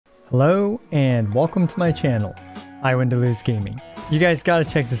Hello and welcome to my channel, I Win to Lose Gaming. You guys gotta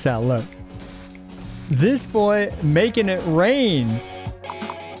check this out, look. This boy making it rain.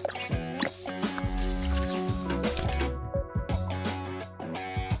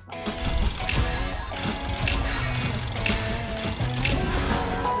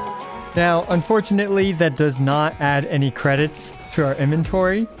 Now, unfortunately, that does not add any credits to our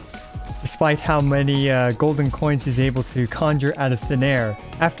inventory, despite how many golden coins he's able to conjure out of thin air.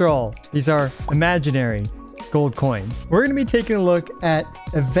 After all, these are imaginary gold coins. We're going to be taking a look at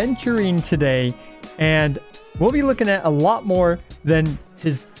Aventurine today, and we'll be looking at a lot more than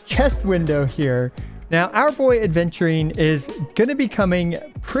his chest window here. Now, our boy Aventurine is going to be coming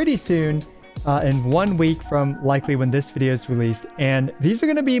pretty soon, in 1 week from likely when this video is released, and these are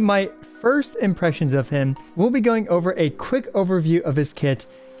going to be my first impressions of him. We'll be going over a quick overview of his kit,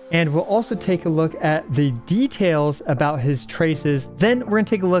 and we'll also take a look at the details about his traces. Then we're going to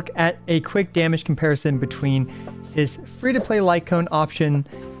take a look at a quick damage comparison between his free-to-play light cone option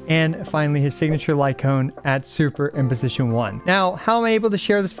and finally his signature light cone at Super in position 1. Now, how am I able to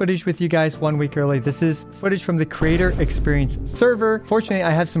share this footage with you guys 1 week early? This is footage from the Creator Experience server. Fortunately,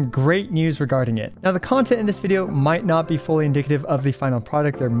 I have some great news regarding it. Now, the content in this video might not be fully indicative of the final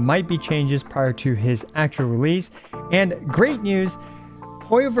product. There might be changes prior to his actual release. And great news,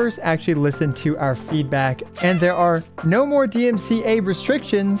 Hoyoverse actually listened to our feedback, and there are no more DMCA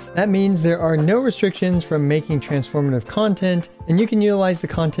restrictions. That means there are no restrictions from making transformative content, and you can utilize the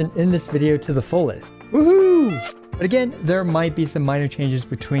content in this video to the fullest. Woohoo! But again, there might be some minor changes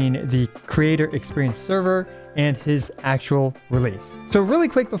between the Creator Experience server and his actual release. So really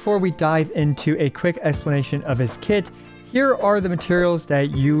quick before we dive into a quick explanation of his kit, here are the materials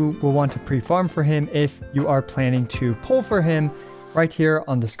that you will want to pre-farm for him if you are planning to pull for him. Right here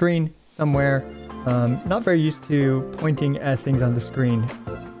on the screen somewhere. Not very used to pointing at things on the screen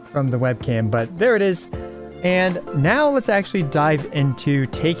from the webcam, but there it is. And now let's actually dive into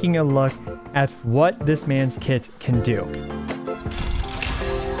taking a look at what this man's kit can do.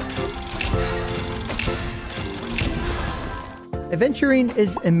 Aventurine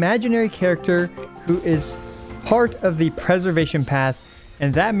is an imaginary character who is part of the preservation path,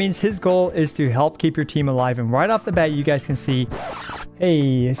 and that means his goal is to help keep your team alive. And right off the bat, you guys can see,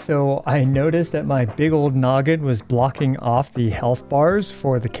 hey, so I noticed that my big old noggin was blocking off the health bars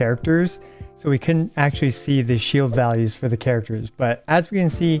for the characters. So we couldn't actually see the shield values for the characters. But as we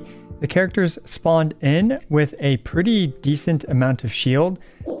can see, the characters spawned in with a pretty decent amount of shield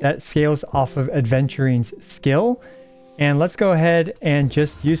that scales off of Aventurine's skill. And let's go ahead and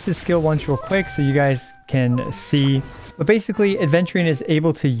just use his skill once real quick so you guys can see. But basically, Aventurine is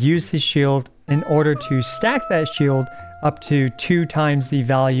able to use his shield in order to stack that shield up to 2 times the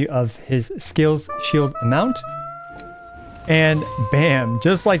value of his skill's shield amount. And bam,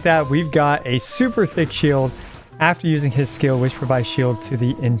 just like that, we've got a super thick shield after using his skill, which provides shield to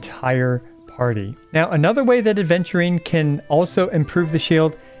the entire party. Now, another way that Aventurine can also improve the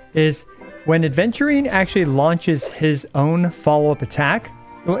shield is when Aventurine actually launches his own follow-up attack,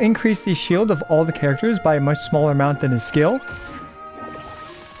 it will increase the shield of all the characters by a much smaller amount than his skill.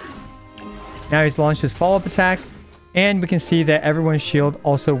 Now he's launched his follow-up attack, and we can see that everyone's shield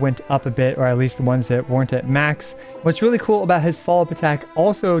also went up a bit, or at least the ones that weren't at max. What's really cool about his follow-up attack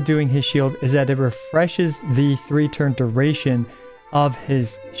also doing his shield is that it refreshes the 3-turn duration of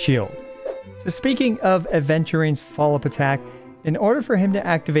his shield. So speaking of Aventurine's follow-up attack, in order for him to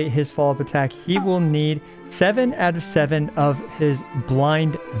activate his follow-up attack, he will need 7 out of 7 of his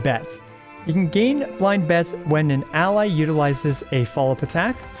blind bets. He can gain blind bets when an ally utilizes a follow-up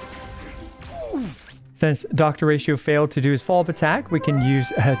attack. Since Dr. Ratio failed to do his follow-up attack, we can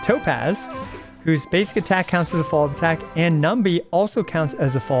use Topaz, whose basic attack counts as a follow-up attack, and Numby also counts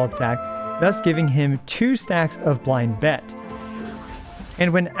as a follow-up attack, thus giving him 2 stacks of blind bet.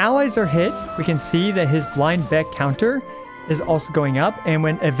 And when allies are hit, we can see that his blind bet counter is also going up, and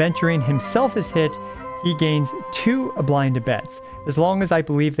when Aventurine himself is hit, he gains 2 blind bets, as long as I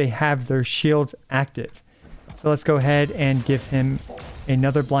believe they have their shields active. So let's go ahead and give him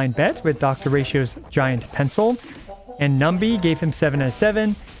another blind bet with Dr. Ratio's giant pencil, and Numby gave him 7 out of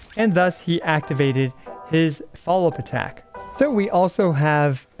 7, and thus he activated his follow-up attack. So we also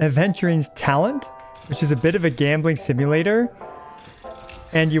have Aventurine's talent, which is a bit of a gambling simulator,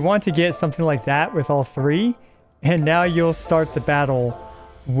 and you want to get something like that with all 3. And now you'll start the battle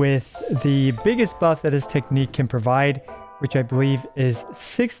with the biggest buff that his technique can provide, which I believe is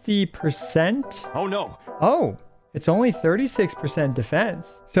 60%. Oh no. Oh, it's only 36%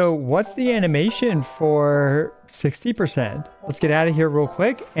 defense. So what's the animation for 60%? Let's get out of here real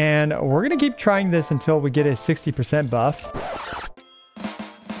quick, and we're going to keep trying this until we get a 60% buff.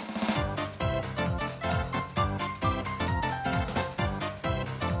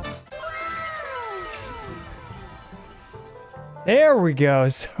 There we go.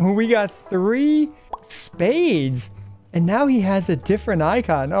 So we got 3 spades. And now he has a different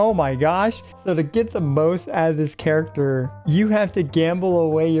icon. Oh my gosh. So to get the most out of this character, you have to gamble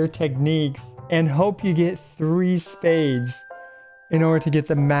away your techniques and hope you get 3 spades in order to get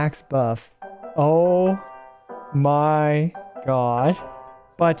the max buff. Oh my god.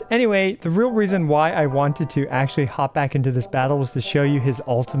 But anyway, the real reason why I wanted to actually hop back into this battle was to show you his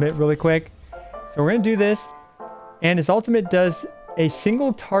ultimate really quick. So we're going to do this. And his ultimate does a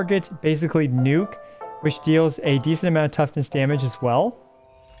single target, basically nuke, which deals a decent amount of toughness damage as well.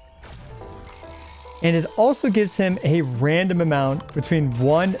 And it also gives him a random amount between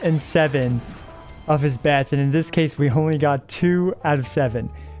 1 and 7 of his bets. And in this case, we only got 2 out of 7.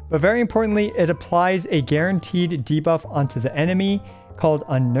 But very importantly, it applies a guaranteed debuff onto the enemy called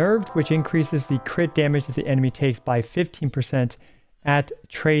Unnerved, which increases the crit damage that the enemy takes by 15% at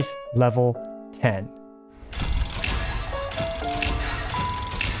Trace level 10.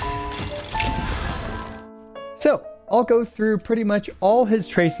 So I'll go through pretty much all his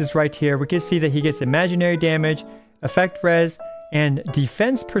traces right here. We can see that he gets imaginary damage, effect res, and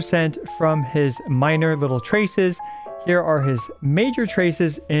defense percent from his minor little traces. Here are his major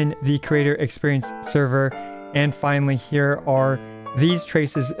traces in the creator experience server. And finally, here are these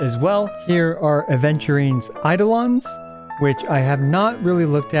traces as well. Here are Aventurine's Eidolons, which I have not really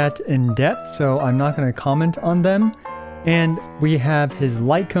looked at in depth, so I'm not going to comment on them. And we have his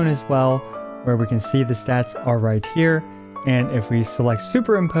light cone as well, where we can see the stats are right here. And if we select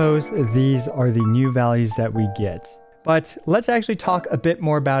superimpose, these are the new values that we get. But let's actually talk a bit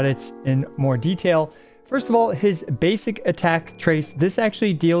more about it in more detail. First of all, his basic attack trace, this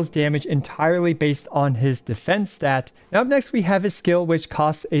actually deals damage entirely based on his defense stat. Now up next we have his skill, which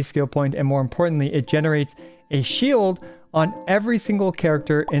costs a skill point, and more importantly, it generates a shield on every single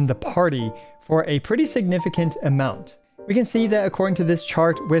character in the party for a pretty significant amount. We can see that according to this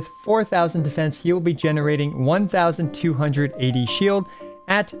chart, with 4,000 defense, he will be generating 1,280 shield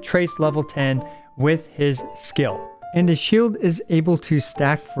at trace level 10 with his skill. And his shield is able to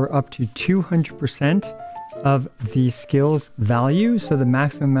stack for up to 200% of the skill's value. So the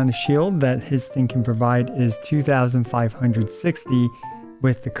maximum amount of shield that his thing can provide is 2,560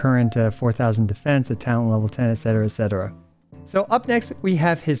 with the current 4,000 defense at talent level 10, etc., etc. So up next, we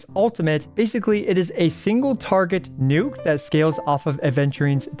have his ultimate. Basically, it is a single target nuke that scales off of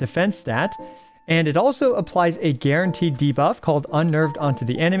Aventurine's defense stat. And it also applies a guaranteed debuff called Unnerved onto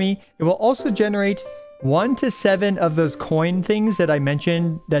the enemy. It will also generate 1 to 7 of those coin things that I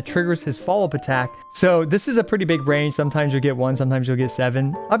mentioned that triggers his follow-up attack. So this is a pretty big range. Sometimes you'll get 1, sometimes you'll get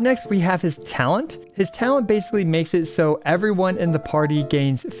 7. Up next, we have his talent. His talent basically makes it so everyone in the party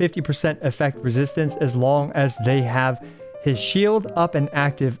gains 50% effect resistance as long as they have his shield up and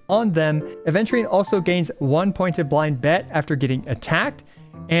active on them. Aventurine also gains 1 point of blind bet after getting attacked.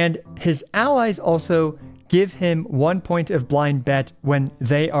 And his allies also give him 1 point of blind bet when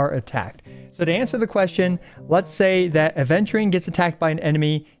they are attacked. So to answer the question, let's say that Aventurine gets attacked by an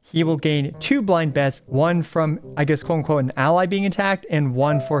enemy. He will gain 2 blind bets, 1 from, I guess, quote unquote, an ally being attacked, and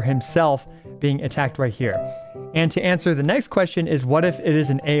 1 for himself being attacked right here. And to answer the next question is, what if it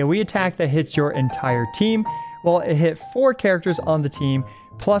is an AoE attack that hits your entire team? Well, it hit 4 characters on the team,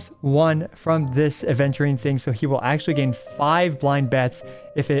 plus 1 from this Aventurine thing, so he will actually gain 5 blind bets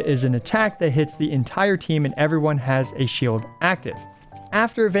if it is an attack that hits the entire team and everyone has a shield active.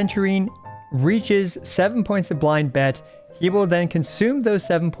 After Aventurine reaches 7 points of blind bet, he will then consume those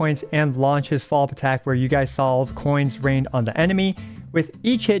 7 points and launch his follow-up attack, where you guys saw all the coins rained on the enemy, with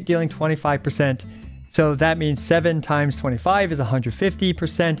each hit dealing 25%. So that means 7 times 25 is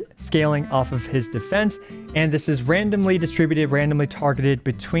 150% scaling off of his defense. And this is randomly distributed, randomly targeted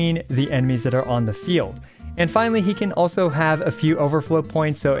between the enemies that are on the field. And finally, he can also have a few overflow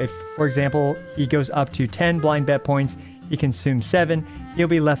points. So if, for example, he goes up to 10 blind bet points, he consumes 7. He'll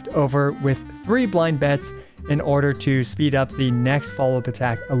be left over with 3 blind bets in order to speed up the next follow-up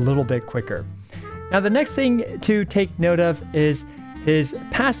attack a little bit quicker. Now, the next thing to take note of is his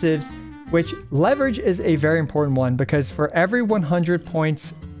passives, which leverage is a very important one, because for every 100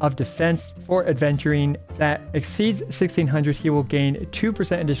 points of defense for Aventurine that exceeds 1600, he will gain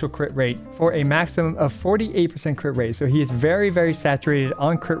 2% additional crit rate for a maximum of 48% crit rate. So he is very, very saturated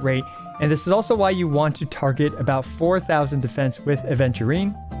on crit rate. And this is also why you want to target about 4,000 defense with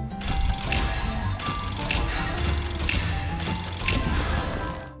Aventurine.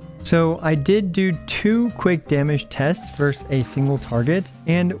 So I did do 2 quick damage tests versus a single target,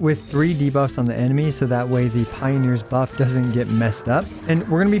 and with 3 debuffs on the enemy, so that way the Pioneer's buff doesn't get messed up. And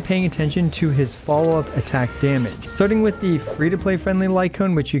we're going to be paying attention to his follow-up attack damage. Starting with the free-to-play friendly light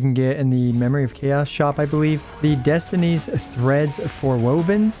cone, which you can get in the Memory of Chaos shop, I believe. The Destiny's Threads for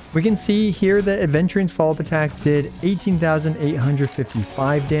Woven. We can see here that Aventurine's follow-up attack did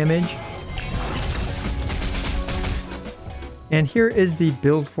 18,855 damage. And here is the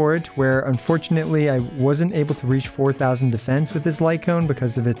build for it, where unfortunately I wasn't able to reach 4,000 defense with this light cone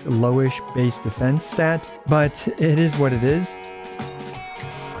because of its lowish base defense stat, but it is what it is.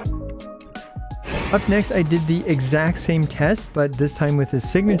 Up next, I did the exact same test, but this time with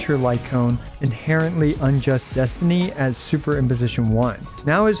his signature light cone, inherently Unjust Destiny, as Super Imposition 1.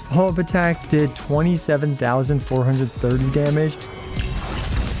 Now his follow-up attack did 27,430 damage,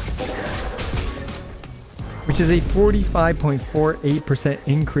 which is a 45.48%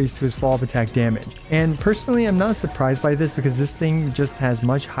 increase to his follow-up attack damage. And personally, I'm not surprised by this because this thing just has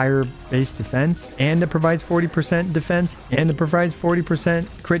much higher base defense, and it provides 40% defense, and it provides 40%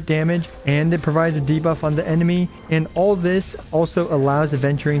 crit damage, and it provides a debuff on the enemy. And all this also allows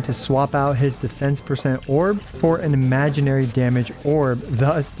Aventurine to swap out his defense percent orb for an imaginary damage orb,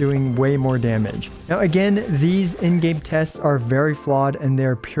 thus doing way more damage. Now again, these in-game tests are very flawed and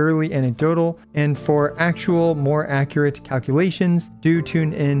they're purely anecdotal, and for actual, more accurate calculations, do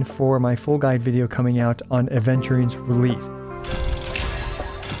tune in for my full guide video coming out on Aventurine's release.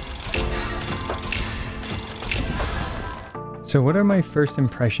 So what are my first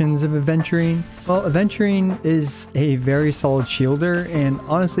impressions of Aventurine? Well, Aventurine is a very solid shielder and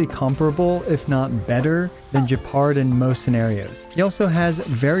honestly comparable, if not better, than Gepard in most scenarios. He also has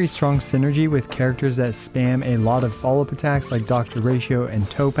very strong synergy with characters that spam a lot of follow-up attacks like Dr. Ratio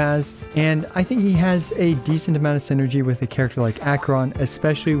and Topaz, and I think he has a decent amount of synergy with a character like Acheron,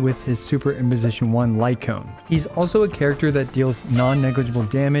 especially with his Super Imposition 1 light cone. He's also a character that deals non-negligible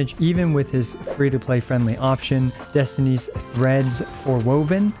damage even with his free-to-play friendly option, Destiny's Threads for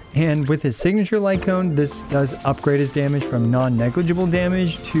Woven, and with his signature light cone, this does upgrade his damage from non-negligible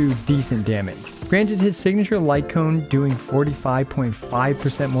damage to decent damage. Granted, his signature light cone doing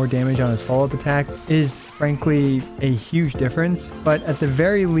 45.5% more damage on his follow-up attack is frankly a huge difference, but at the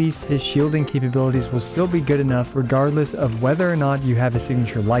very least his shielding capabilities will still be good enough regardless of whether or not you have a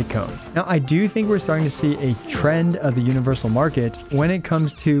signature light cone. Now I do think we're starting to see a trend of the universal market when it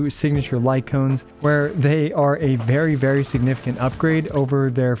comes to signature light cones, where they are a very significant upgrade over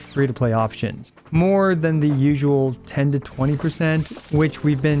their free-to-play options. More than the usual 10 to 20%, which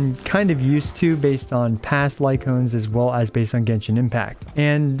we've been kind of used to based on past light cones as well as based on Genshin Impact.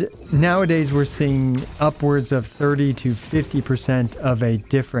 And nowadays we're seeing upwards of 30 to 50% of a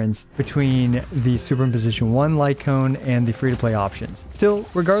difference between the Super Imposition 1 light cone and the free-to-play options. Still,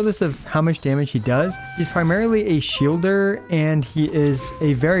 regardless of how much damage he does, he's primarily a shielder, and he is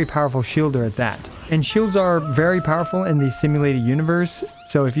a very powerful shielder at that. And shields are very powerful in the simulated universe,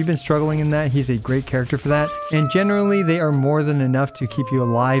 so if you've been struggling in that, he's a great character for that. And generally, they are more than enough to keep you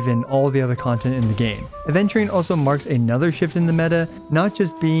alive in all the other content in the game. Aventurine also marks another shift in the meta, not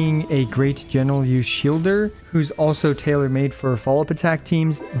just being a great general use shielder, who's also tailor-made for follow-up attack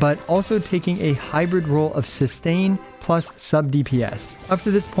teams, but also taking a hybrid role of sustain plus sub DPS. Up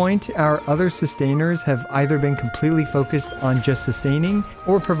to this point, our other sustainers have either been completely focused on just sustaining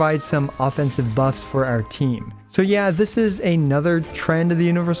or provide some offensive buffs for our team. So yeah, this is another trend of the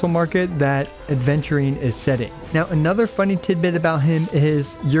universal market that Aventurine is setting. Now, another funny tidbit about him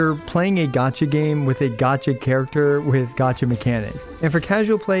is you're playing a gacha game with a gacha character with gacha mechanics. And for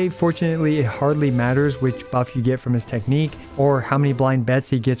casual play, fortunately, it hardly matters which buff you get from his technique or how many blind bets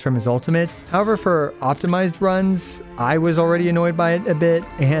he gets from his ultimate. However, for optimized runs, I was already annoyed by it a bit,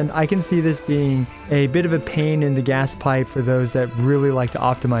 and I can see this being a bit of a pain in the gas pipe for those that really like to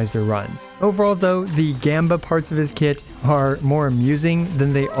optimize their runs. Overall though, the Gamba parts of his kit are more amusing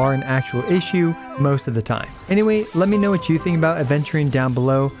than they are an actual issue most of the time. Anyway, let me know what you think about Aventurine down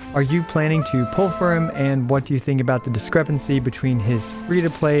below. Are you planning to pull for him, and what do you think about the discrepancy between his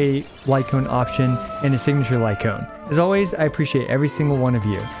free-to-play light cone option and his signature light cone? As always, I appreciate every single one of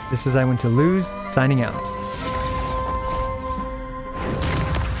you. This is I Want to Lose, signing out.